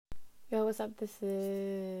Yo, what's up? This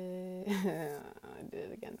is I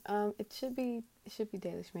did it again. It should be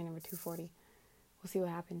Daily Shmay number 240. We'll see what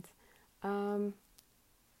happens. Um,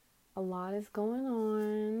 a lot is going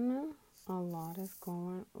on. A lot is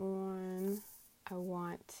going on. I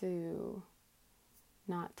want to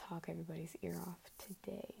not talk everybody's ear off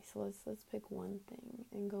today. So let's pick one thing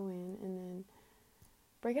and go in and then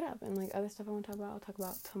break it up. And like other stuff I want to talk about, I'll talk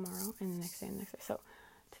about tomorrow and the next day and the next day. So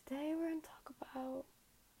today we're gonna talk about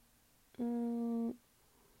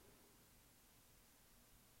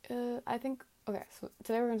I think, okay, so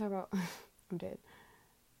today we're going to talk about, I'm dead,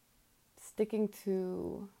 sticking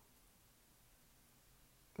to,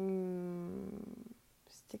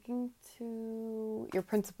 sticking to your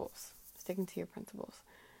principles,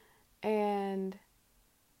 and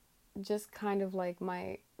just kind of like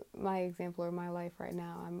my example or my life right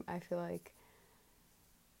now, I feel like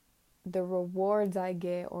the rewards I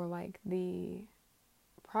get or like the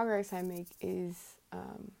progress I make is,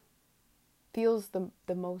 feels the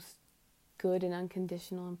most good and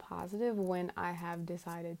unconditional and positive when I have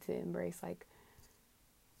decided to embrace like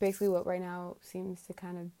basically what right now seems to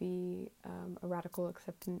kind of be a radical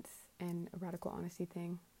acceptance and a radical honesty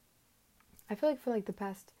thing. I feel like for like the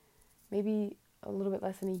past maybe a little bit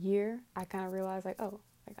less than a year, I kind of realized like, oh,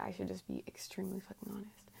 like I should just be extremely fucking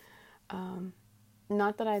honest.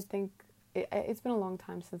 Not that I think it's been a long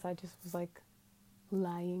time since I just was like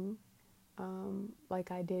lying,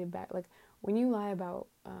 like I did back. Like when you lie about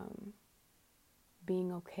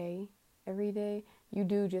being okay every day, you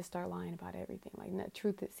do just start lying about everything. Like that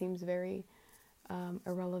truth that seems very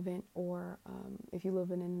irrelevant, or if you live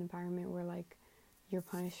in an environment where like you're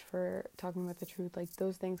punished for talking about the truth, like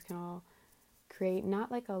those things can all create not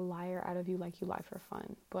like a liar out of you, like you lie for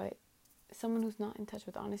fun, but someone who's not in touch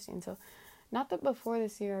with honesty. And so, not that before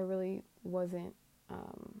this year I really wasn't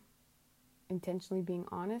intentionally being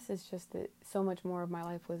honest. It's just that so much more of my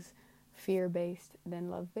life was fear-based than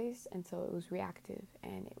love-based, and so it was reactive,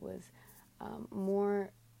 and it was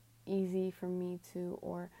more easy for me to,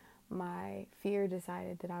 or my fear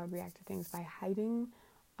decided that I would react to things by hiding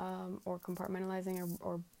or compartmentalizing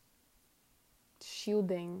or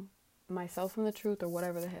shielding myself from the truth or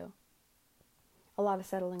whatever the hell. A lot of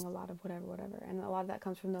settling, a lot of whatever. And a lot of that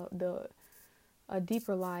comes from a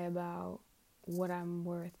deeper lie about what I'm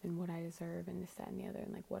worth and what I deserve and this, that, and the other,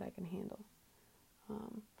 and like what I can handle.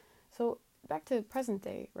 So back to present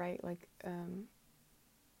day, right? Like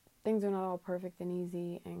things are not all perfect and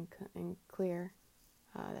easy and clear.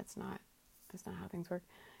 That's not how things work.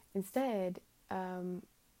 Instead,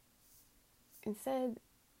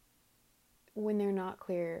 when they're not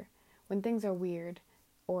clear, when things are weird,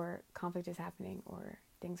 or conflict is happening, or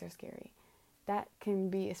things are scary, that can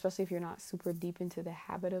be, especially if you're not super deep into the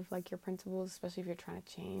habit of like your principles, especially if you're trying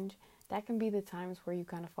to change, that can be the times where you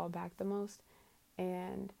kind of fall back the most.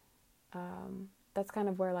 And that's kind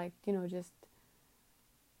of where, like, you know, just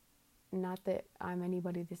not that I'm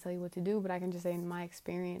anybody to tell you what to do, but I can just say in my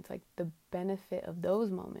experience, like the benefit of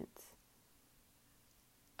those moments,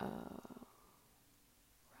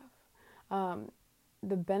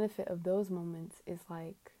 the benefit of those moments is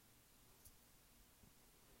like,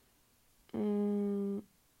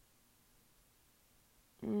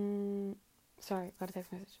 sorry, got a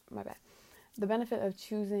text message, my bad. The benefit of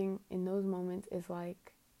choosing in those moments is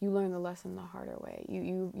like you learn the lesson the harder way.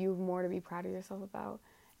 You have more to be proud of yourself about.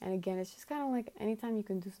 And again, it's just kind of like anytime you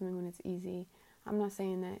can do something when it's easy. I'm not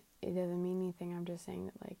saying that it doesn't mean anything. I'm just saying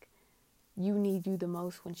that like you need you the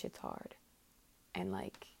most when shit's hard, and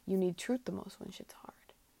like you need truth the most when shit's hard.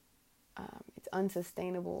 It's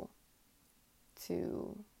unsustainable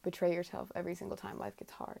to betray yourself every single time life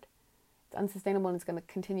gets hard. It's unsustainable, and it's going to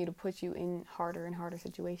continue to put you in harder and harder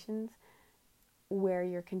situations where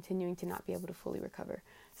you're continuing to not be able to fully recover.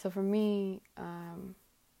 So for me,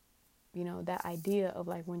 you know, that idea of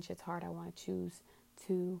like when shit's hard, I want to choose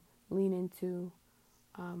to lean into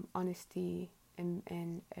honesty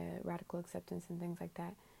and radical acceptance and things like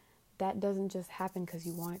that. That doesn't just happen because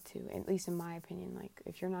you want it to, at least in my opinion. Like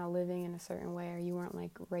if you're not living in a certain way, or you weren't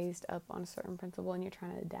like raised up on a certain principle and you're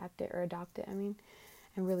trying to adapt it or adopt it, and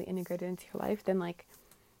really integrate it into your life, then like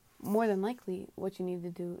more than likely what you need to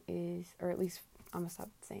do is, or at least I'm gonna stop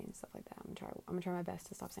saying stuff like that. I'm gonna try my best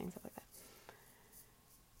to stop saying stuff like that.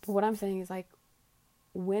 But what I'm saying is like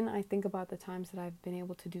when I think about the times that I've been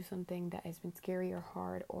able to do something that has been scary or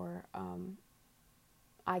hard, or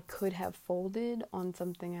I could have folded on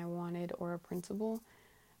something I wanted or a principle,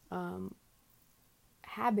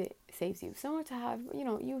 habit saves you. Similar to how, you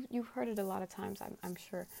know, you've heard it a lot of times, I'm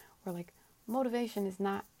sure, where like motivation is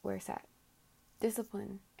not where it's at.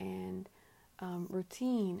 Discipline and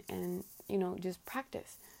routine and, you know, just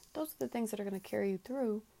practice. those are the things that are going to carry you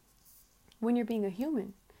through when you're being a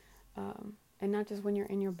human, and not just when you're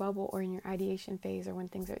in your bubble or in your ideation phase or when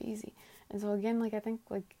things are easy. And so again, like, I think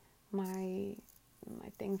like my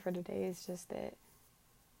thing for today is just that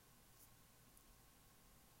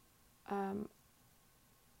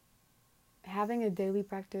having a daily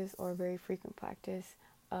practice or a very frequent practice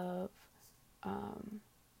of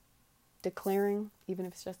declaring, even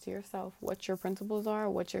if it's just to yourself, what your principles are,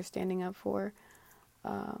 what you're standing up for,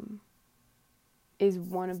 is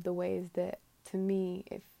one of the ways that, to me,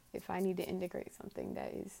 if I need to integrate something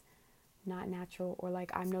that is not natural, or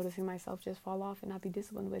like I'm noticing myself just fall off and not be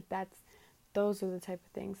disciplined with, those are the type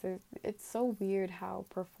of things. It's so weird how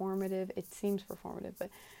performative, it seems performative, but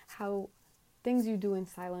how things you do in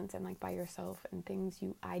silence and like by yourself, and things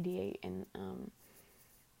you ideate, and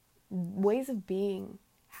ways of being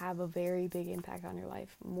have a very big impact on your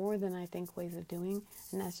life, more than I think ways of doing.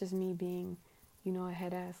 And that's just me being, a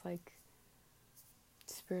head ass, like,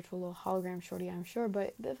 spiritual little hologram shorty, I'm sure,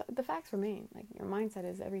 but the facts remain. Like, your mindset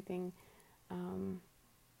is everything.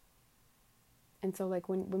 And so, like,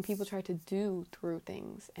 when people try to do through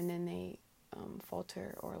things and then they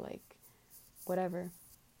falter, or like whatever,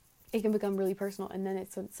 it can become really personal. And then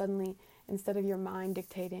it's suddenly, instead of your mind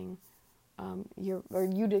dictating you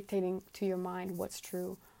dictating to your mind what's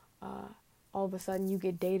true, all of a sudden you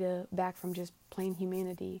get data back from just plain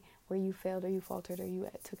humanity where you failed or you faltered or you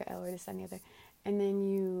took an L or this, that, and the other. And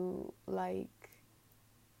then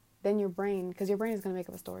then your brain, because your brain is going to make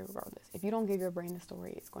up a story regardless. If you don't give your brain the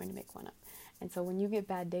story, it's going to make one up. And so when you get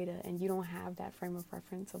bad data and you don't have that frame of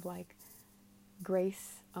reference of like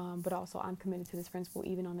grace, but also I'm committed to this principle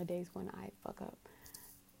even on the days when I fuck up,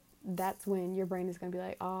 that's when your brain is going to be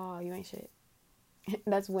like, oh, you ain't shit.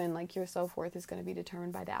 That's when like your self-worth is going to be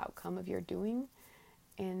determined by the outcome of your doing.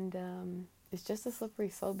 And it's just a slippery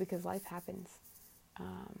slope, because life happens.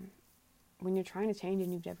 When you're trying to change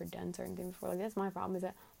and you've never done certain things before, like, that's my problem, is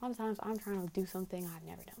that a lot of times I'm trying to do something I've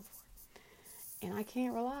never done before. And I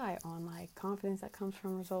can't rely on like confidence that comes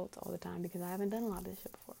from results all the time, because I haven't done a lot of this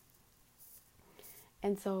shit before.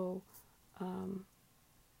 And so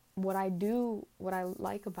what I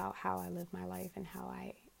like about how I live my life and how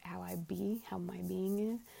my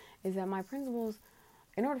being is that my principles,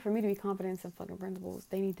 in order for me to be confident in some fucking principles,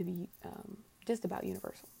 they need to be just about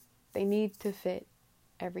universal. They need to fit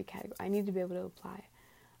every category. I need to be able to apply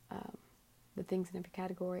the things in every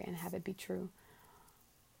category and have it be true.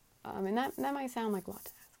 And that might sound like a lot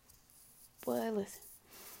to ask, but listen,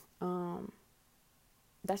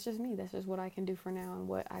 that's just me. That's just what I can do for now and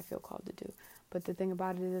what I feel called to do. But the thing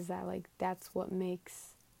about it is that, like, that's what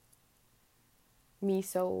makes me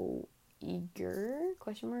so eager, ?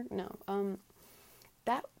 No.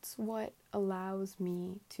 That's what allows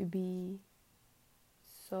me to be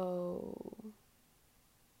so,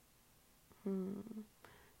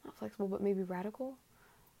 not flexible, but maybe radical.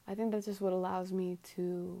 I think that's just what allows me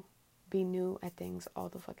to be new at things all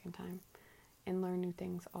the fucking time, and learn new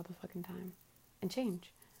things all the fucking time, and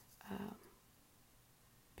change.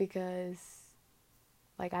 Because,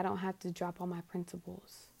 like, I don't have to drop all my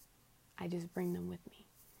principles. I just bring them with me.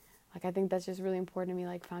 Like, I think that's just really important to me.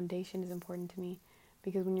 Like, foundation is important to me,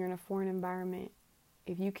 because when you're in a foreign environment,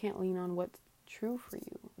 if you can't lean on what's true for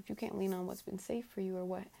you, if you can't lean on what's been safe for you, or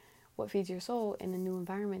what feeds your soul in a new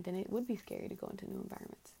environment, then it would be scary to go into new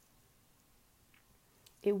environments.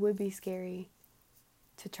 It would be scary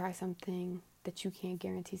to try something that you can't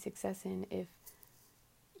guarantee success in if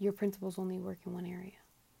your principles only work in one area,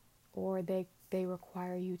 or they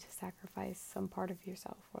require you to sacrifice some part of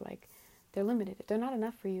yourself, or like they're limited. If they're not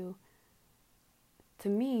enough for you, to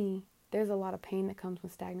me, there's a lot of pain that comes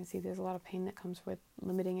with stagnancy. There's a lot of pain that comes with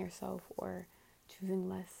limiting yourself or choosing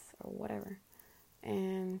less or whatever.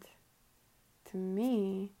 And to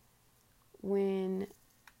me, when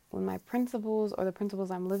my principles, or the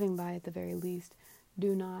principles I'm living by at the very least,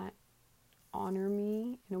 do not honor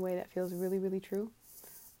me in a way that feels really, really true,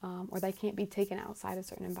 or they can't be taken outside of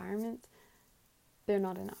certain environments, they're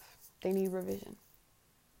not enough. They need revision.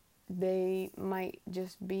 They might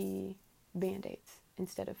just be band-aids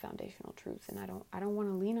instead of foundational truths. And I don't want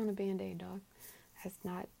to lean on a band-aid, dog.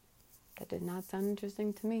 That did not sound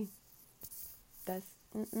interesting to me. That's,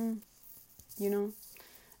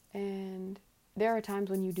 and there are times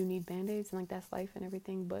when you do need band-aids, and like, that's life and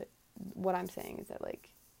everything. But what I'm saying is that, like,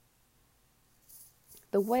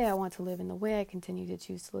 the way I want to live and the way I continue to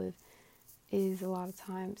choose to live is, a lot of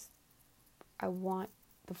times, I want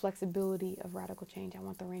the flexibility of radical change. I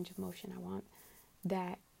want the range of motion. I want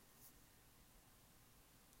that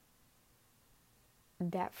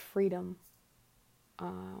freedom,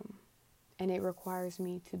 And it requires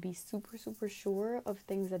me to be super, super sure of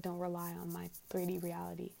things that don't rely on my 3D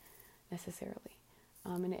reality necessarily.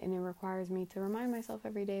 And it requires me to remind myself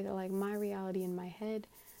every day that like my reality in my head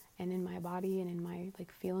and in my body and in my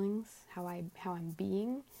like feelings, how I'm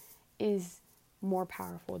being, is more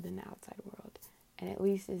powerful than the outside world. And at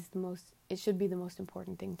least it should be the most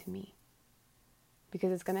important thing to me.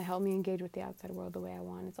 Because it's going to help me engage with the outside world the way I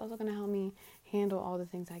want. It's also going to help me handle all the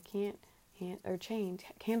things I can't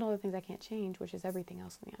handle all the things I can't change, which is everything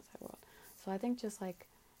else in the outside world. So I think just like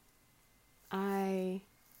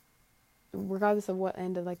regardless of what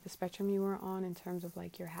end of like the spectrum you are on in terms of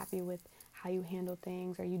like you're happy with how you handle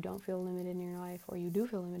things, or you don't feel limited in your life, or you do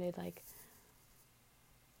feel limited, like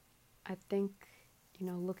I think,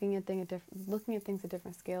 looking at things at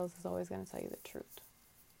different scales is always going to tell you the truth.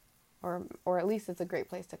 Or at least it's a great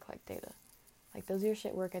place to collect data. Like, does your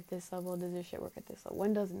shit work at this level? Does your shit work at this level?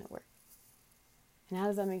 When doesn't it work? And how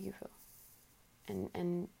does that make you feel?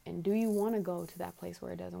 And do you want to go to that place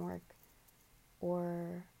where it doesn't work?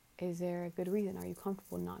 Or is there a good reason? Are you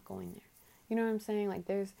comfortable not going there? You know what I'm saying? Like,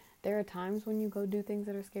 there are times when you go do things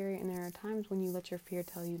that are scary, and there are times when you let your fear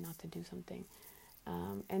tell you not to do something.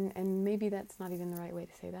 And maybe that's not even the right way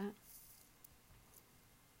to say that.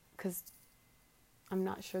 Because I'm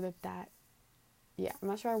not sure I'm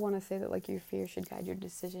not sure I want to say that like your fear should guide your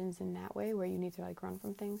decisions in that way, where you need to like run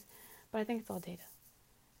from things. But I think it's all data.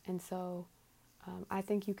 And so I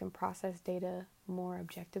think you can process data more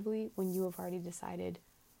objectively when you have already decided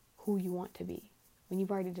who you want to be. When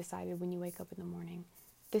you've already decided when you wake up in the morning,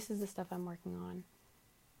 this is the stuff I'm working on.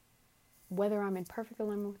 Whether I'm in perfect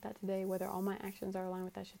alignment with that today, whether all my actions are aligned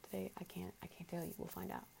with that shit today, I can't tell you. We'll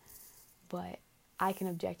find out. But I can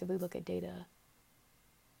objectively look at data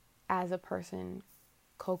as a person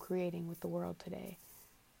co-creating with the world today.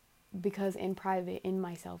 Because in private, in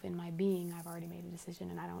myself, in my being, I've already made a decision,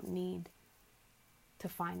 and I don't need to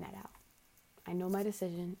find that out. I know my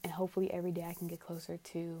decision, and hopefully every day I can get closer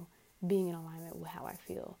to being in alignment with how I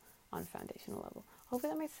feel on a foundational level.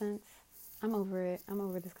 Hopefully that makes sense. I'm over it. I'm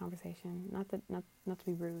over this conversation. Not to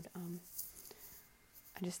be rude.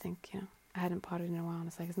 I just think, I hadn't potted in a while, and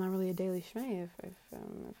it's like, it's not really a daily shmay if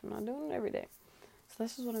I'm not doing it every day. So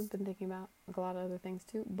that's just what I've been thinking about. Like a lot of other things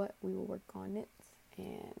too, but we will work on it,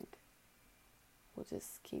 and we'll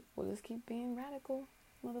just keep being radical,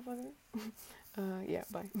 motherfucker. Yeah,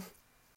 bye.